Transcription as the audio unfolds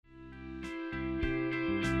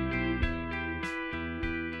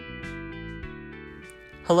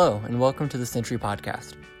Hello, and welcome to the Sentry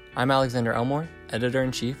Podcast. I'm Alexander Elmore,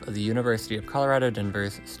 Editor-in-Chief of the University of Colorado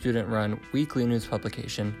Denver's student-run weekly news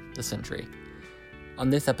publication, The Sentry. On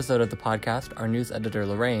this episode of the podcast, our news editor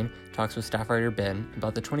Lorraine talks with staff writer Ben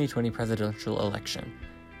about the 2020 presidential election,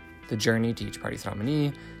 the journey to each party's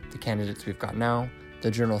nominee, the candidates we've got now, the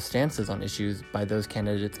journal's stances on issues by those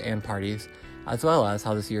candidates and parties, as well as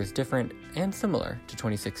how this year is different and similar to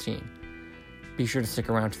 2016. Be sure to stick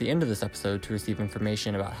around to the end of this episode to receive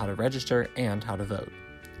information about how to register and how to vote.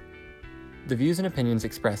 The views and opinions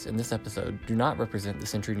expressed in this episode do not represent the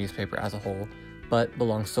Sentry newspaper as a whole, but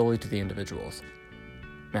belong solely to the individuals.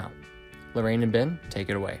 Now, Lorraine and Ben, take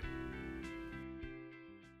it away.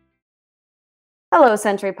 Hello,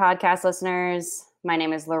 Sentry Podcast listeners. My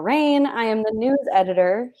name is Lorraine. I am the news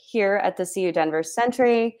editor here at the CU Denver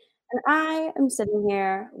Sentry, and I am sitting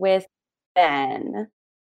here with Ben.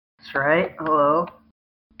 That's right. Hello,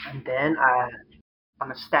 I'm Ben.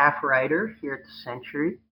 I'm a staff writer here at the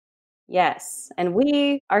Sentry. Yes, and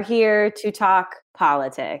we are here to talk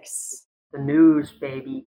politics. The news,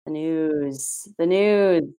 baby. The news.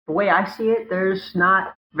 The way I see it, there's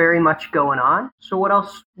not very much going on. So what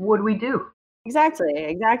else would we do? Exactly.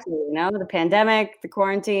 You know, the pandemic, the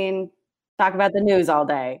quarantine, talk about the news all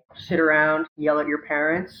day. Sit around, yell at your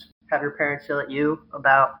parents, have your parents yell at you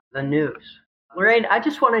about the news. Lorraine, I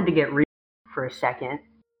just wanted to get real for a second.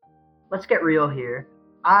 Let's get real here.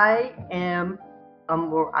 I'm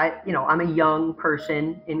a young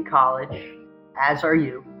person in college, as are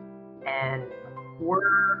you, and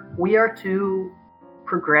we are two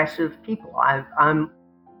progressive people. I'm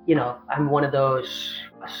one of those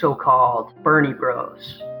so-called Bernie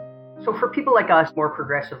bros. So for people like us, more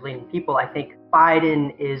progressive-leaning people, I think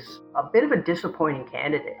Biden is a bit of a disappointing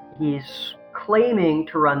candidate. He's claiming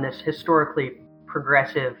to run this historically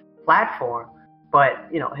progressive platform, but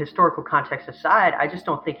historical context aside, I just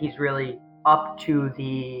don't think he's really up to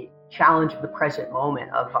the challenge of the present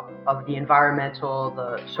moment of the environmental,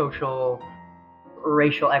 the social,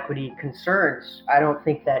 racial equity concerns. I don't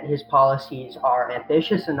think that his policies are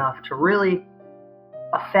ambitious enough to really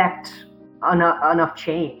affect enough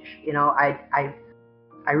change. I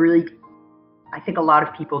think a lot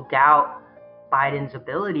of people doubt Biden's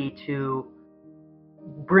ability to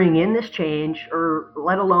bring in this change, or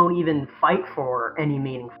let alone even fight for any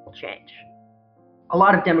meaningful change. A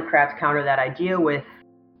lot of Democrats counter that idea with,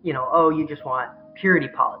 you just want purity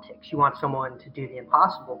politics. You want someone to do the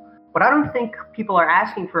impossible. But I don't think people are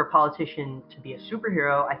asking for a politician to be a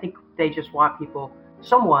superhero. I think they just want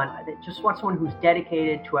someone who's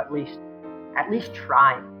dedicated to at least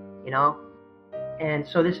trying, And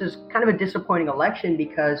so this is kind of a disappointing election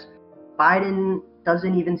because Biden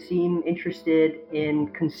doesn't even seem interested in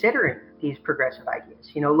considering these progressive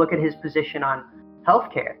ideas. Look at his position on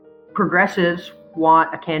healthcare. Progressives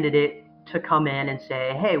want a candidate to come in and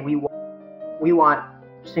say, hey, we want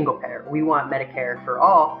single payer, we want Medicare for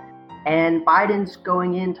all. And Biden's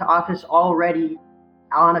going into office already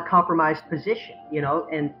on a compromised position,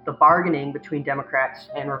 and the bargaining between Democrats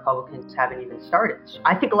and Republicans haven't even started. So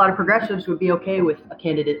I think a lot of progressives would be okay with a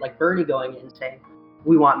candidate like Bernie going in and saying,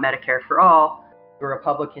 we want Medicare for all, the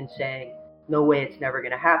Republicans saying, no way, it's never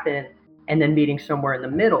going to happen, and then meeting somewhere in the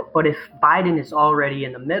middle. But if Biden is already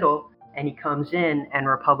in the middle and he comes in and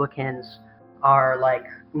Republicans are like,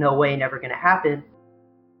 no way, never going to happen,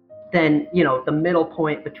 then, the middle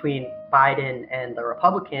point between Biden and the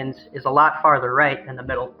Republicans is a lot farther right than the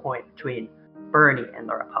middle point between Bernie and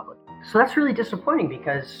the Republicans. So that's really disappointing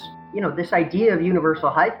because, this idea of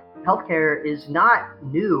universal healthcare is not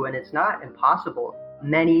new and it's not impossible.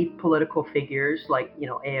 Many political figures like,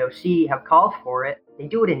 AOC have called for it. They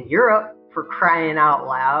do it in Europe, for crying out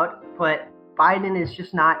loud, but Biden is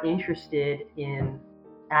just not interested in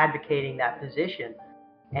advocating that position.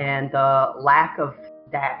 And the lack of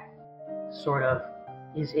that sort of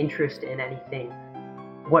his interest in anything,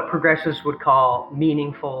 what progressives would call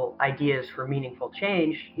meaningful ideas for meaningful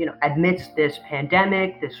change, amidst this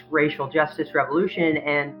pandemic, this racial justice revolution,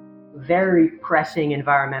 and very pressing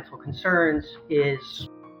environmental concerns,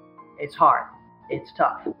 it's hard. It's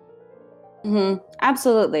tough. Mm-hmm.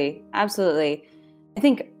 Absolutely. I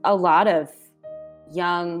think a lot of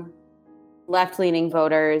young left-leaning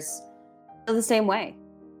voters feel the same way.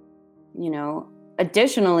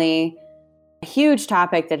 Additionally, a huge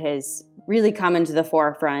topic that has really come into the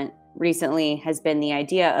forefront recently has been the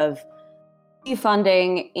idea of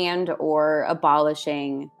defunding and or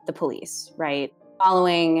abolishing the police, right?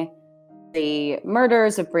 Following the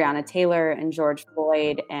murders of Breonna Taylor and George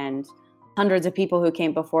Floyd and hundreds of people who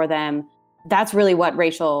came before them, that's really what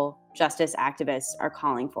racial justice activists are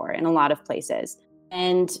calling for in a lot of places.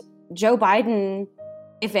 And Joe Biden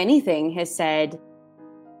if anything, has said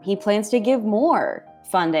he plans to give more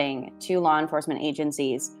funding to law enforcement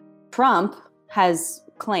agencies. Trump has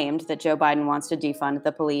claimed that Joe Biden wants to defund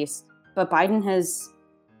the police, but Biden has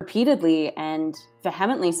repeatedly and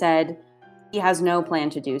vehemently said he has no plan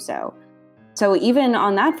to do so. So even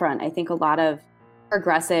on that front, I think a lot of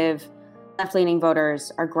progressive, left-leaning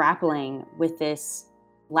voters are grappling with this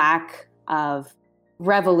lack of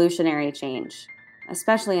revolutionary change,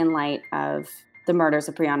 especially in light of the murders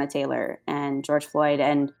of Breonna Taylor and George Floyd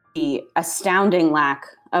and the astounding lack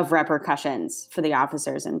of repercussions for the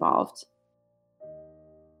officers involved.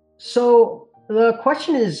 So the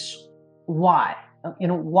question is why?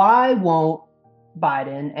 Why won't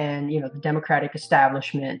Biden and, the Democratic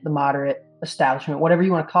establishment, the moderate establishment, whatever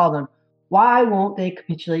you want to call them, why won't they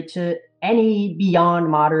capitulate to any beyond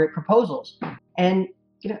moderate proposals? And,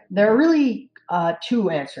 there are really two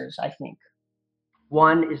answers, I think.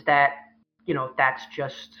 One is that, that's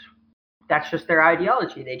just their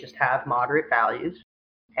ideology. They just have moderate values.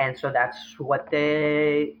 And so that's what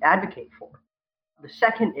they advocate for. The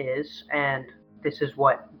second is, and this is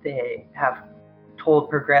what they have told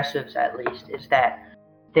progressives at least, is that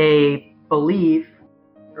they believe,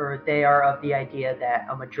 or they are of the idea that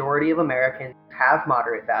a majority of Americans have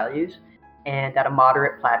moderate values and that a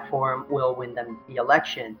moderate platform will win them the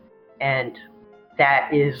election. And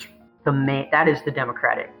that is the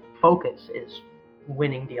Democratic focus, is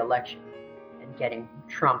winning the election and getting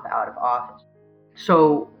Trump out of office.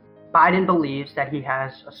 So Biden believes that he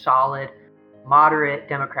has a solid, moderate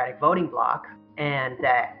Democratic voting bloc and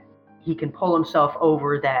that he can pull himself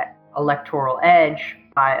over that electoral edge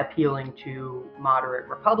by appealing to moderate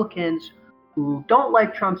Republicans who don't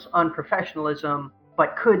like Trump's unprofessionalism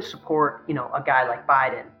but could support, a guy like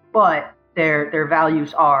Biden. But their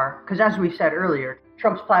values are, because as we said earlier,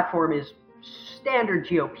 Trump's platform is standard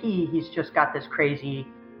GOP. He's just got this crazy,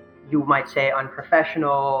 you might say,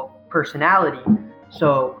 unprofessional personality.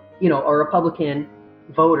 So, a Republican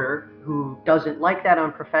voter who doesn't like that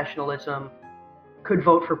unprofessionalism could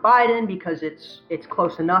vote for Biden because it's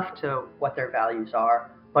close enough to what their values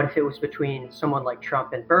are. But if it was between someone like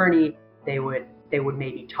Trump and Bernie, they would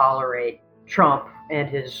maybe tolerate Trump and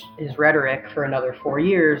his rhetoric for another 4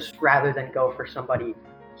 years rather than go for somebody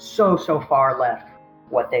so far left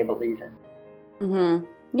what they believe in. Mm-hmm.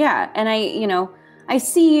 Yeah, and I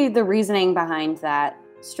see the reasoning behind that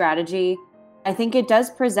strategy. I think it does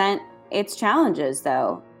present its challenges,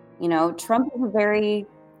 though. Trump is a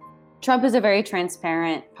very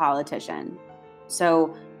transparent politician.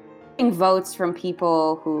 So getting votes from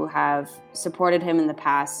people who have supported him in the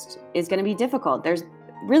past is going to be difficult. There's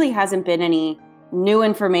really hasn't been any new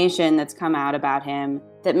information that's come out about him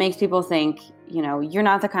that makes people think, you're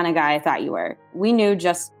not the kind of guy I thought you were. We knew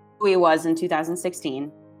just who he was in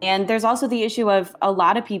 2016. And there's also the issue of a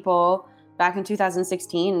lot of people back in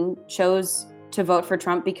 2016 chose to vote for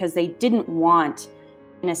Trump because they didn't want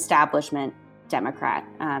an establishment Democrat,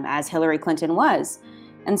 as Hillary Clinton was.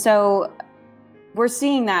 And so we're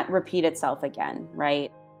seeing that repeat itself again,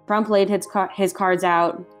 right? Trump laid his cards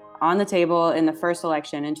out on the table in the first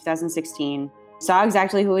election in 2016, saw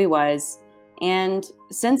exactly who he was. And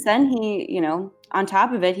since then, he, on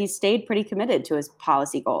top of it, he stayed pretty committed to his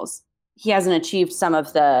policy goals. He hasn't achieved some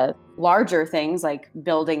of the larger things like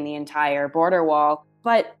building the entire border wall,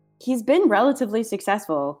 but he's been relatively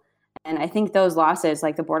successful. And I think those losses,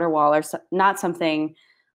 like the border wall, are not something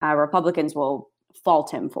Republicans will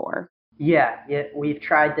fault him for. Yeah, we've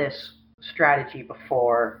tried this strategy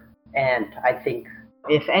before, and I think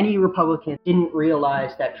if any Republican didn't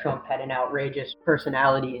realize that Trump had an outrageous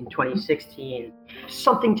personality in 2016,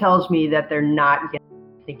 something tells me that they're not going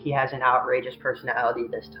to think he has an outrageous personality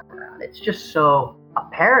this time around. It's just so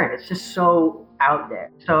apparent. It's just so out there.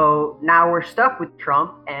 So now we're stuck with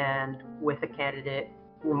Trump and with a candidate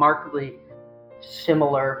remarkably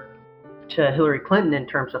similar to Hillary Clinton in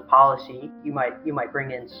terms of policy. You might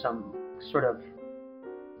bring in some sort of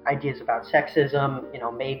ideas about sexism,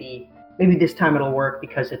 maybe this time it'll work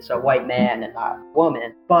because it's a white man and not a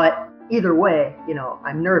woman. But either way,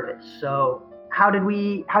 I'm nervous. So how did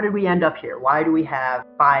we end up here? Why do we have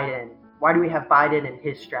Biden? Why do we have Biden and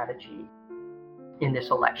his strategy in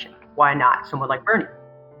this election? Why not someone like Bernie?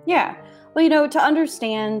 Yeah. Well, to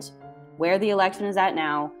understand where the election is at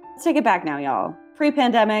now, let's take it back now, y'all.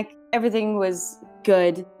 Pre-pandemic, everything was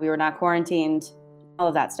good. We were not quarantined, all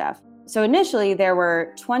of that stuff. So initially, there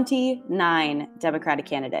were 29 Democratic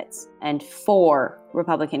candidates and 4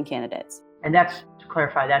 Republican candidates. And that's, to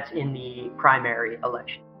clarify, that's in the primary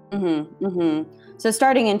election. So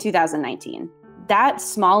starting in 2019, that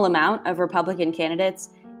small amount of Republican candidates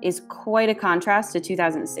is quite a contrast to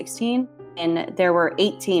 2016, and there were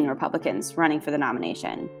 18 Republicans running for the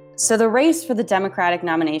nomination. So the race for the Democratic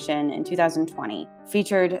nomination in 2020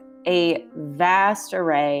 featured a vast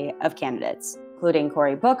array of candidates, including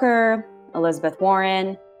Cory Booker, Elizabeth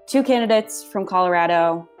Warren, two candidates from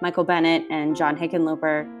Colorado, Michael Bennet and John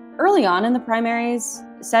Hickenlooper. Early on in the primaries,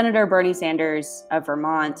 Senator Bernie Sanders of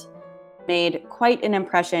Vermont made quite an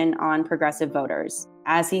impression on progressive voters,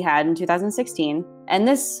 as he had in 2016. And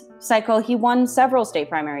this cycle, he won several state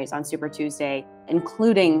primaries on Super Tuesday,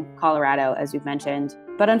 including Colorado, as we've mentioned.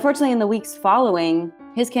 But unfortunately, in the weeks following,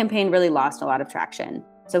 his campaign really lost a lot of traction.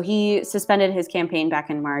 So he suspended his campaign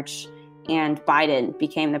back in March, and Biden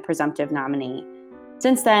became the presumptive nominee.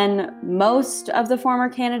 Since then, most of the former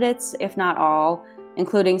candidates, if not all,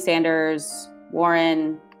 including Sanders,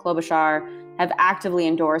 Warren, Klobuchar, have actively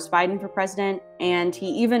endorsed Biden for president, and he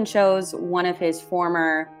even chose one of his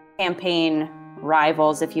former campaign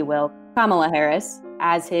rivals, if you will, Kamala Harris,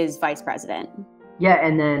 as his vice president. Yeah,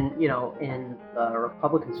 and then, in the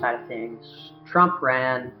Republican side of things, Trump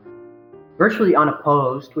ran virtually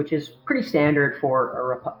unopposed, which is pretty standard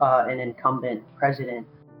for an incumbent president.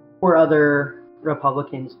 4 other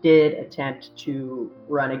Republicans did attempt to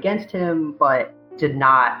run against him, but did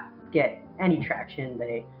not get any traction.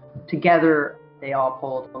 Together, they all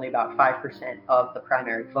polled only about 5% of the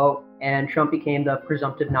primary vote, and Trump became the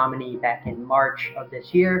presumptive nominee back in March of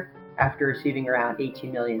this year after receiving around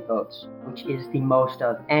 18 million votes, which is the most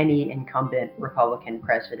of any incumbent Republican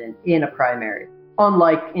president in a primary.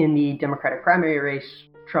 Unlike in the Democratic primary race,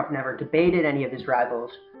 Trump never debated any of his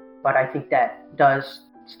rivals, but I think that does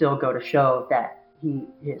still go to show that the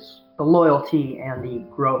loyalty and the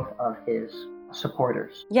growth of his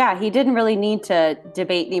supporters. Yeah, he didn't really need to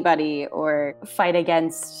debate anybody or fight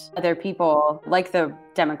against other people like the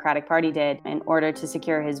Democratic Party did in order to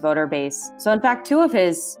secure his voter base. So in fact, 2 of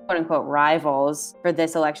his quote-unquote rivals for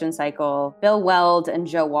this election cycle, Bill Weld and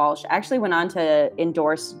Joe Walsh, actually went on to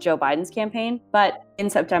endorse Joe Biden's campaign. But in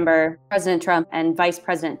September, President Trump and Vice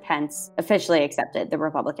President Pence officially accepted the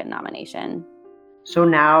Republican nomination. So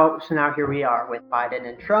now here we are with Biden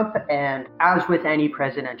and Trump, and as with any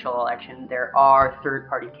presidential election, there are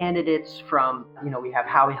third-party candidates from, we have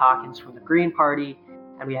Howie Hawkins from the Green Party,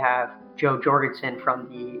 and we have Joe Jorgensen from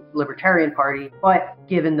the Libertarian Party. But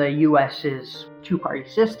given the U.S.'s two-party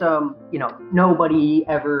system, nobody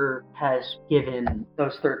ever has given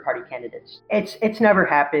those third-party candidates. It's never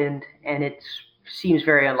happened, and it seems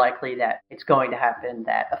very unlikely that it's going to happen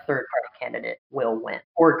that a third-party candidate will win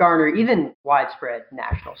or garner even widespread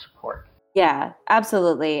national support. Yeah,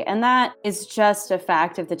 absolutely. And that is just a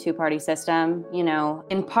fact of the two-party system.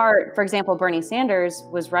 In part, for example, Bernie Sanders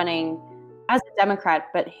was running as a Democrat,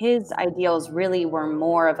 but his ideals really were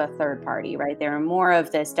more of a third party, right? They were more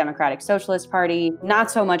of this Democratic Socialist Party,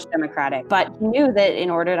 not so much Democratic. But he knew that in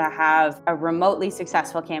order to have a remotely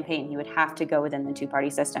successful campaign, he would have to go within the two-party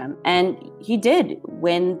system. And he did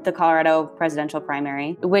win the Colorado presidential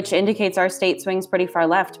primary, which indicates our state swings pretty far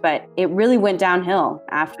left, but it really went downhill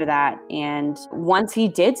after that. And once he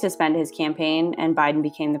did suspend his campaign and Biden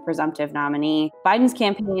became the presumptive nominee, Biden's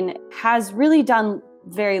campaign has really done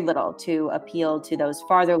very little to appeal to those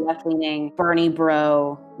farther left-leaning Bernie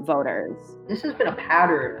bro voters. This has been a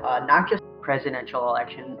pattern, not just presidential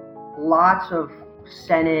election, lots of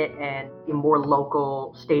Senate and more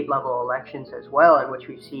local state-level elections as well, in which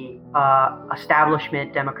we see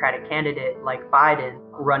establishment Democratic candidate like Biden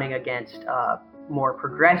running against a more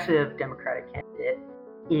progressive Democratic candidate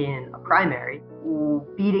in a primary,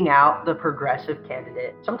 beating out the progressive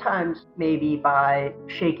candidate, sometimes maybe by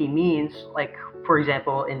shaky means, like, for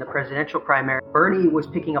example, in the presidential primary, Bernie was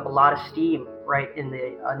picking up a lot of steam right in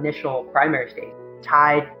the initial primary stage,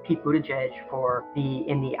 tied Pete Buttigieg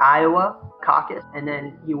in the Iowa caucus, and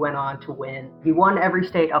then he went on to win. He won every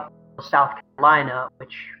state up to South Carolina,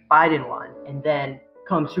 which Biden won. And then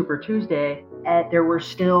come Super Tuesday, there were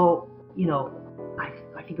still,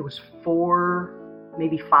 I think it was 4,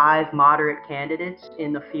 maybe 5 moderate candidates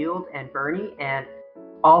in the field and Bernie, and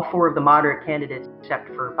all 4 of the moderate candidates, except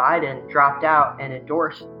for Biden, dropped out and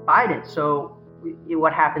endorsed Biden. So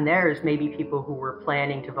what happened there is maybe people who were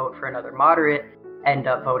planning to vote for another moderate end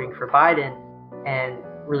up voting for Biden and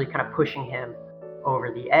really kind of pushing him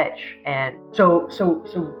over the edge. And so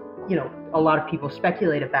a lot of people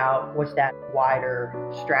speculate about, was that wider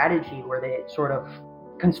strategy where they sort of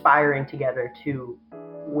conspiring together to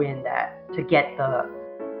win that, to get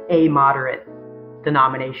a moderate the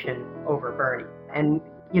nomination over Bernie. And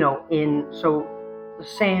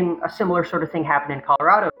a similar sort of thing happened in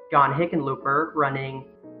Colorado. John Hickenlooper running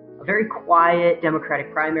a very quiet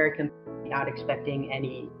Democratic primary campaign, not expecting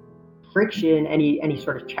any friction, any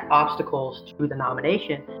sort of obstacles to the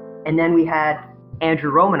nomination, And then we had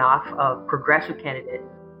Andrew Romanoff, a progressive candidate,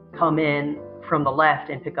 come in from the left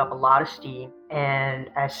and pick up a lot of steam. And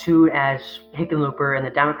as soon as Hickenlooper and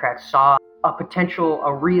the Democrats saw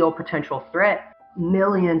a real potential threat,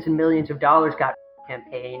 millions and millions of dollars got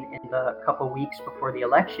campaign in the couple weeks before the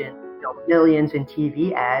election, millions in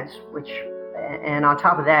TV ads, and on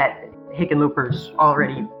top of that, Hickenlooper's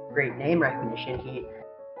already great name recognition. He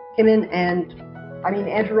came in and,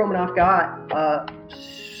 Andrew Romanoff got a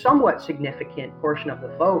somewhat significant portion of the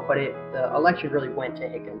vote, but the election really went to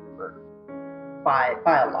Hickenlooper by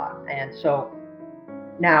a lot. And so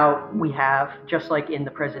now we have, just like in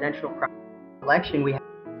the presidential election, we have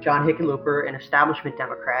John Hickenlooper, an establishment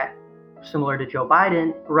Democrat, similar to Joe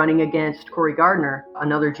Biden, running against Cory Gardner,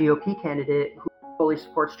 another GOP candidate who fully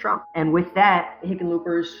supports Trump. And with that,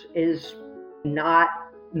 Hickenlooper is not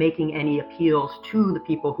making any appeals to the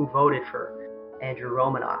people who voted for Andrew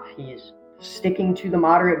Romanoff. He's sticking to the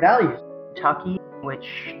moderate values. Kentucky, which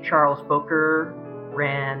Charles Booker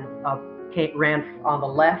ran on the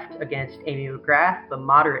left against Amy McGrath, the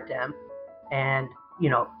moderate Dem, and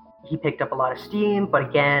he picked up a lot of steam. But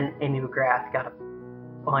again, Amy McGrath got a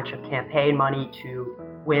bunch of campaign money to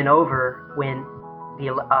win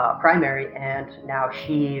the primary, and now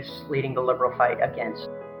she's leading the liberal fight against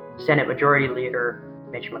Senate Majority Leader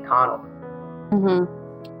Mitch McConnell. Mm-hmm.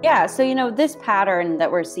 Yeah, so this pattern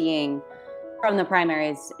that we're seeing from the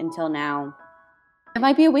primaries until now, it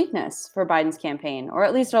might be a weakness for Biden's campaign, or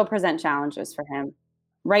at least it'll present challenges for him.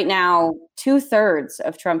 Right now, 2/3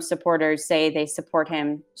 of Trump's supporters say they support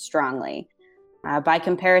him strongly. By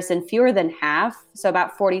comparison, fewer than half, so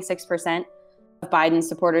about 46% of Biden's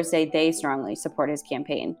supporters say they strongly support his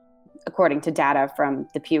campaign, according to data from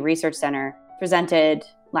the Pew Research Center presented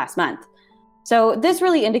last month. So this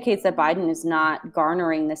really indicates that Biden is not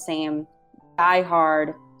garnering the same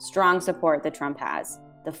diehard, strong support that Trump has.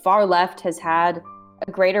 The far left has had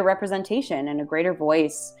a greater representation and a greater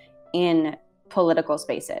voice in political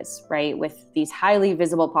spaces, right? With these highly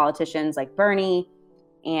visible politicians like Bernie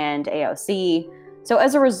and AOC. So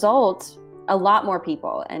as a result, a lot more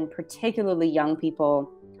people, and particularly young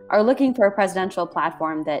people, are looking for a presidential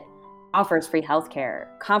platform that offers free healthcare,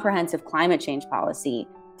 comprehensive climate change policy,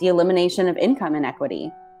 the elimination of income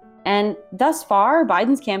inequity. And thus far,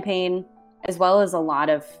 Biden's campaign, as well as a lot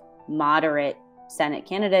of moderate Senate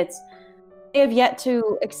candidates, they have yet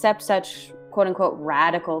to accept such quote-unquote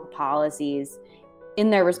radical policies in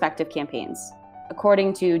their respective campaigns.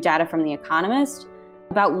 According to data from The Economist,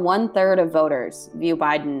 about 1/3 of voters view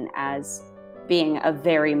Biden as being a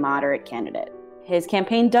very moderate candidate. His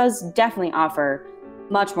campaign does definitely offer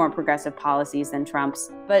much more progressive policies than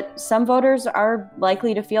Trump's, but some voters are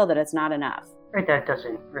likely to feel that it's not enough. Right, that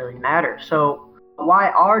doesn't really matter. So why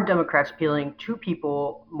are Democrats appealing to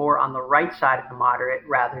people more on the right side of the moderate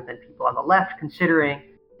rather than people on the left, considering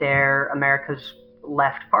they're America's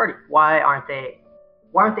left party? Why aren't they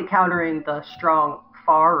countering the strong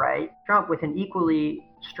far right Trump with an equally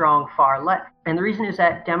strong far left? And the reason is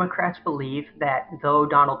that Democrats believe that though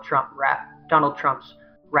Donald Trump's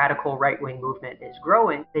radical right-wing movement is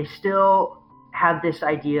growing, they still have this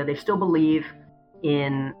idea, they still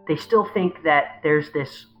think that there's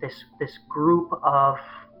this group of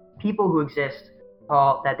people who exist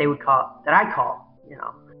that I call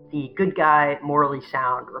the good guy, morally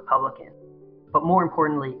sound Republican, but more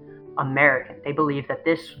importantly, American. They believe that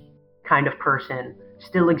this kind of person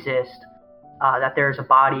still exists, that there's a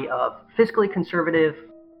body of fiscally conservative,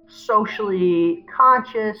 socially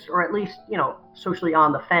conscious, or at least, socially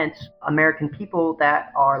on the fence American people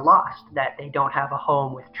that are lost, that they don't have a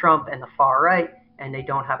home with Trump and the far right, and they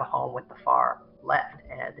don't have a home with the far left.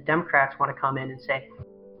 And the Democrats want to come in and say,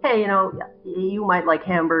 hey, you might like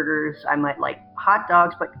hamburgers, I might like hot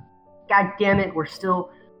dogs, but God damn it, we're still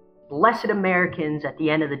blessed Americans at the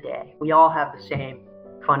end of the day. We all have the same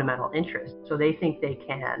fundamental interests. So they think they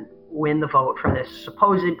can win the vote from this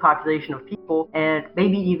supposed population of people and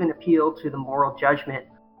maybe even appeal to the moral judgment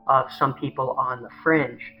of some people on the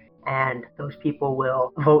fringe. And those people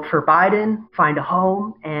will vote for Biden, find a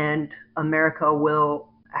home, and America will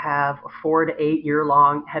have a 4 to 8 year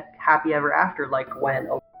long happy ever after, like when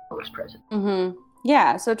Obama was president. Mm-hmm.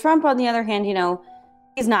 Yeah. So Trump, on the other hand,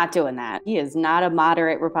 he's not doing that. He is not a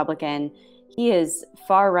moderate Republican. He is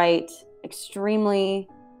far right, extremely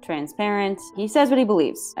transparent. He says what he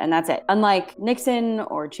believes, and that's it. Unlike Nixon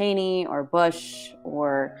or Cheney or Bush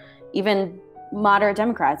or even moderate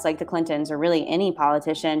Democrats like the Clintons or really any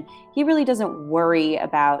politician, he really doesn't worry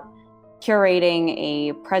about curating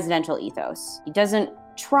a presidential ethos. He doesn't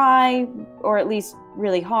try, or at least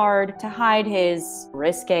really hard, to hide his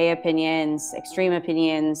risque opinions, extreme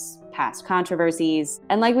opinions, past controversies.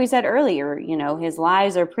 And like we said earlier, his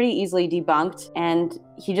lies are pretty easily debunked, and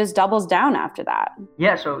he just doubles down after that.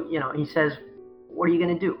 Yeah, so, he says, what are you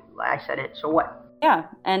going to do? I said it, so what? Yeah,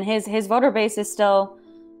 and his voter base is still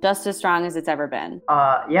just as strong as it's ever been.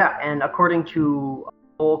 Yeah, and according to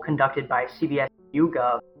a poll conducted by CBS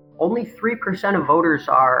YouGov, only 3% of voters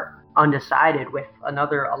are undecided, with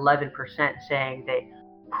another 11% saying they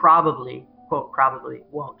probably, quote, probably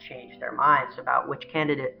won't change their minds about which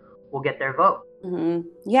candidate will get their vote. Mm-hmm.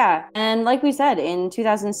 Yeah. And like we said, in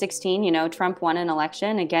 2016, Trump won an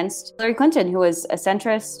election against Hillary Clinton, who was a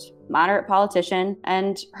centrist, moderate politician,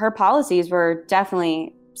 and her policies were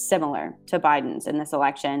definitely similar to Biden's in this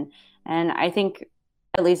election. And I think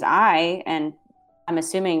at least and I'm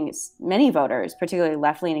assuming many voters, particularly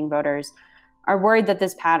left-leaning voters, are worried that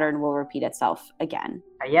this pattern will repeat itself again.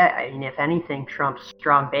 Yeah, I mean, if anything, Trump's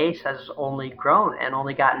strong base has only grown and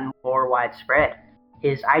only gotten more widespread.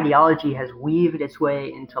 His ideology has weaved its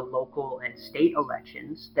way into local and state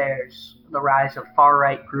elections. There's the rise of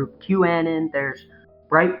far-right group QAnon, there's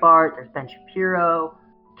Breitbart, there's Ben Shapiro,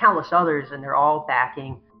 countless others, and they're all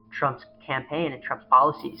backing Trump's campaign and Trump's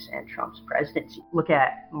policies and Trump's presidency. Look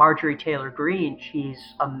at Marjorie Taylor Greene. She's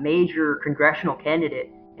a major congressional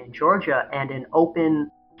candidate in Georgia and an open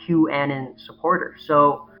QAnon supporter.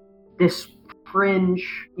 So this fringe,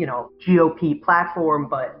 GOP platform,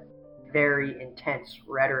 but very intense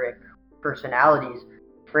rhetoric, personalities,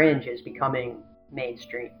 fringe is becoming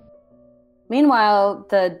mainstream. Meanwhile,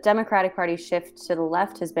 the Democratic Party's shift to the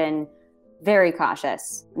left has been very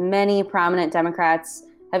cautious. Many prominent Democrats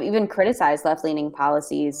have even criticized left-leaning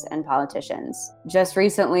policies and politicians. Just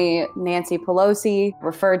recently, Nancy Pelosi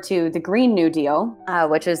referred to the Green New Deal,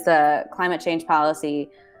 which is the climate change policy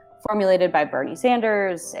formulated by Bernie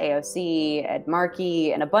Sanders, AOC, Ed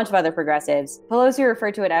Markey, and a bunch of other progressives. Pelosi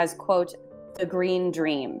referred to it as, quote, the green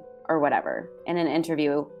dream, or whatever, in an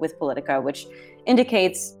interview with Politico, which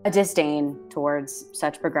indicates a disdain towards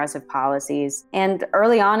such progressive policies. And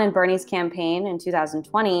early on in Bernie's campaign in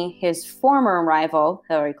 2020, his former rival,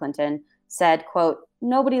 Hillary Clinton, said, quote,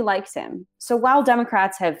 nobody likes him. So while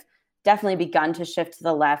Democrats have definitely begun to shift to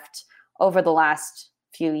the left over the last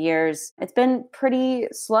few years, it's been pretty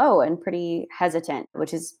slow and pretty hesitant,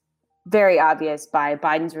 which is very obvious by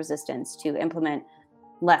Biden's resistance to implement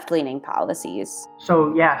left-leaning policies.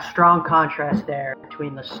 So yeah, strong contrast there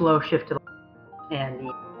between the slow shift to the left and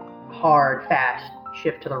the hard, fast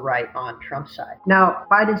shift to the right on Trump's side. Now,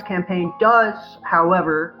 Biden's campaign does,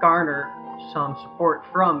 however, garner some support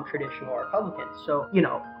from traditional Republicans. So,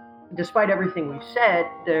 despite everything we've said,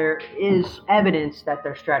 there is evidence that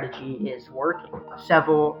their strategy is working.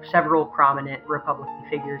 Several prominent Republican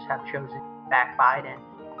figures have chosen to back Biden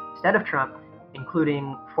instead of Trump,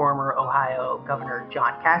 including former Ohio Governor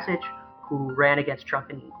John Kasich, who ran against Trump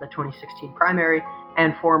in the 2016 primary,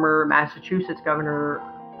 and former Massachusetts Governor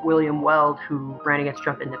William Weld, who ran against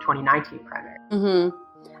Trump in the 2019 primary.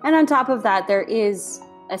 Mm-hmm. And on top of that, there is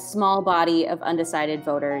a small body of undecided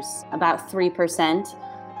voters, about 3%,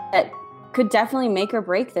 that could definitely make or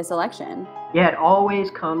break this election. Yeah, it always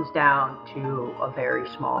comes down to a very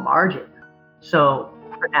small margin. So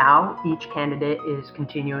for now, each candidate is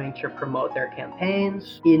continuing to promote their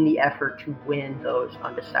campaigns in the effort to win those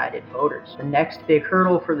undecided voters. The next big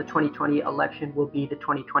hurdle for the 2020 election will be the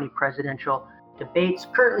 2020 presidential debates,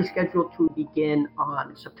 currently scheduled to begin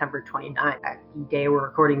on September 29th. The day we're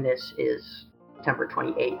recording this is September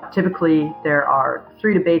 28th. Typically, there are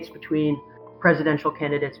 3 debates between presidential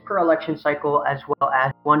candidates per election cycle, as well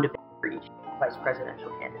as 1 debate for each vice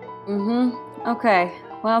presidential candidate. Okay.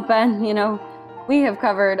 Well, Ben, we have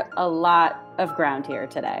covered a lot of ground here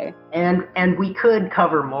today. And we could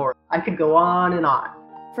cover more. I could go on and on.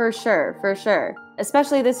 For sure.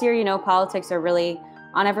 Especially this year, politics are really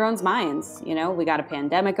on everyone's minds. We got a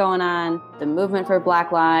pandemic going on, the movement for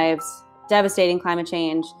Black lives, devastating climate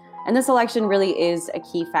change. And this election really is a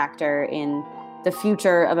key factor in the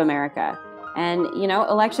future of America. And,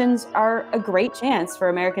 elections are a great chance for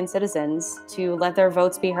American citizens to let their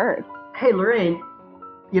votes be heard. Hey, Lorraine,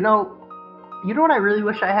 you know what I really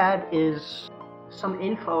wish I had is some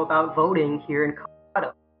info about voting here in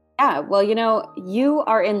Colorado. Yeah, well, you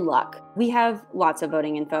are in luck. We have lots of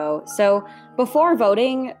voting info. So before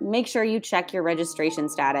voting, make sure you check your registration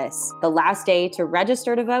status. The last day to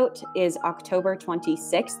register to vote is October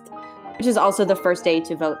 26th, which is also the first day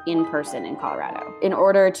to vote in person in Colorado. In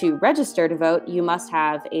order to register to vote, you must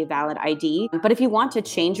have a valid ID. But if you want to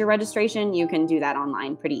change your registration, you can do that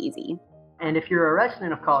online pretty easy. And if you're a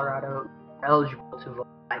resident of Colorado, you're eligible to vote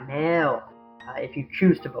by mail. if you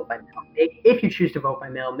choose to vote by mail. If you choose to vote by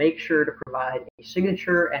mail, make sure to provide a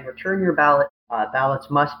signature and return your ballot. Ballots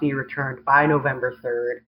must be returned by November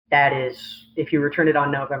 3rd. That is, if you return it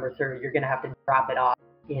on November 3rd, you're going to have to drop it off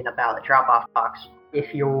in a ballot drop-off box.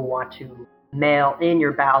 If you want to mail in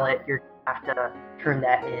your ballot, you're going to have to turn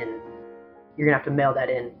that in. You're going to have to mail that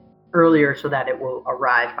in earlier so that it will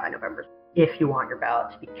arrive by November 3rd. If you want your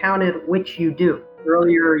ballot to be counted, which you do. The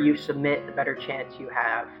earlier you submit, the better chance you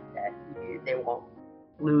have that they won't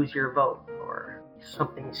lose your vote or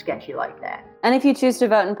something sketchy like that. And if you choose to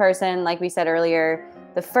vote in person, like we said earlier,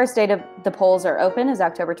 the first date of the polls are open is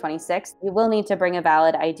October 26th. You will need to bring a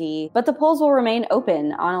valid ID, but the polls will remain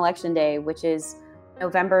open on Election Day, which is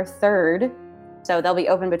November 3rd. So they'll be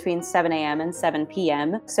open between 7 a.m. and 7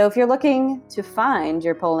 p.m. So if you're looking to find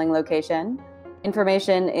your polling location,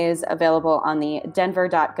 information is available on the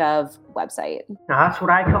denver.gov website. Now that's what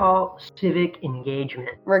I call civic engagement.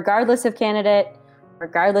 Regardless of candidate,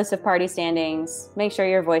 regardless of party standings, make sure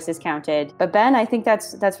your voice is counted. But Ben, I think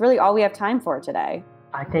that's really all we have time for today.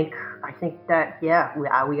 I think that, yeah,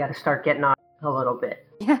 we got to start getting on a little bit.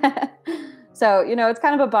 So, it's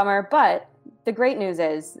kind of a bummer, but the great news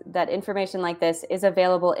is that information like this is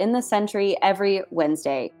available in the Sentry every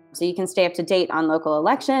Wednesday. So you can stay up to date on local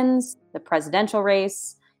elections, the presidential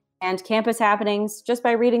race, and campus happenings just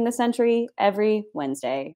by reading the Sentry every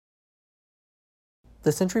Wednesday.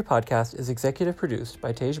 The Sentry Podcast is executive produced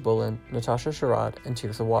by Tej Bullen, Natasha Sherrod, and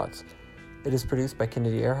Tirsa Watts. It is produced by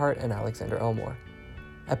Kennedy Earhart and Alexander Elmore.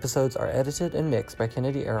 Episodes are edited and mixed by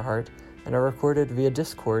Kennedy Earhart and are recorded via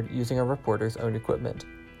Discord using our reporter's own equipment.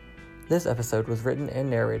 This episode was written and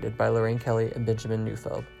narrated by Lorraine Kelly and Benjamin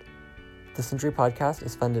Neufeld. The Sentry Podcast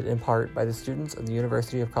is funded in part by the students of the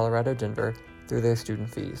University of Colorado Denver through their student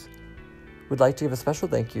fees. We'd like to give a special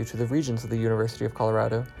thank you to the Regents of the University of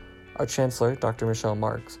Colorado, our Chancellor, Dr. Michelle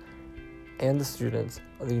Marks, and the students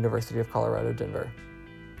of the University of Colorado Denver.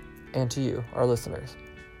 And to you, our listeners.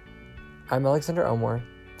 I'm Alexander Elmore.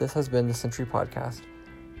 This has been the Sentry Podcast.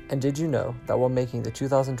 And did you know that while making the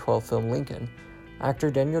 2012 film Lincoln, actor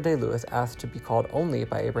Daniel Day-Lewis asked to be called only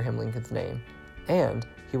by Abraham Lincoln's name, and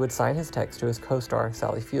he would sign his text to his co-star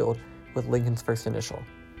Sally Field with Lincoln's first initial.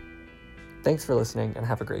 Thanks for listening and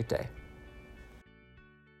have a great day.